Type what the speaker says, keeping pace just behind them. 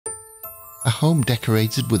home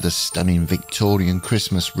decorated with a stunning Victorian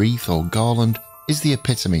Christmas wreath or garland is the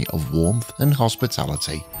epitome of warmth and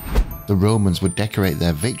hospitality. The Romans would decorate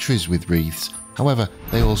their victories with wreaths, however,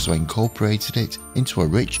 they also incorporated it into a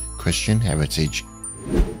rich Christian heritage.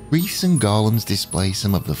 Wreaths and garlands display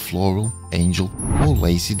some of the floral, angel, or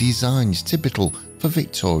lacy designs typical for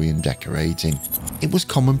Victorian decorating. It was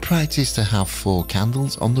common practice to have 4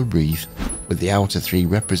 candles on the wreath, with the outer 3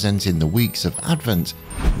 representing the weeks of Advent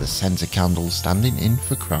and the centre candle standing in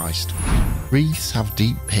for Christ. Wreaths have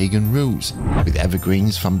deep pagan roots, with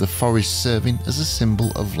evergreens from the forest serving as a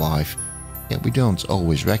symbol of life, yet we don't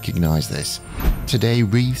always recognise this. Today,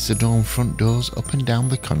 wreaths adorn front doors up and down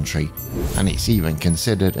the country, and it's even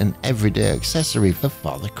considered an everyday accessory for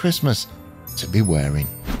Father Christmas to be wearing.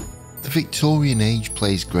 The Victorian age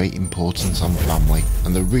places great importance on family,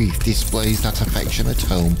 and the wreath displays that affection at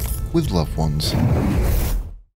home with loved ones.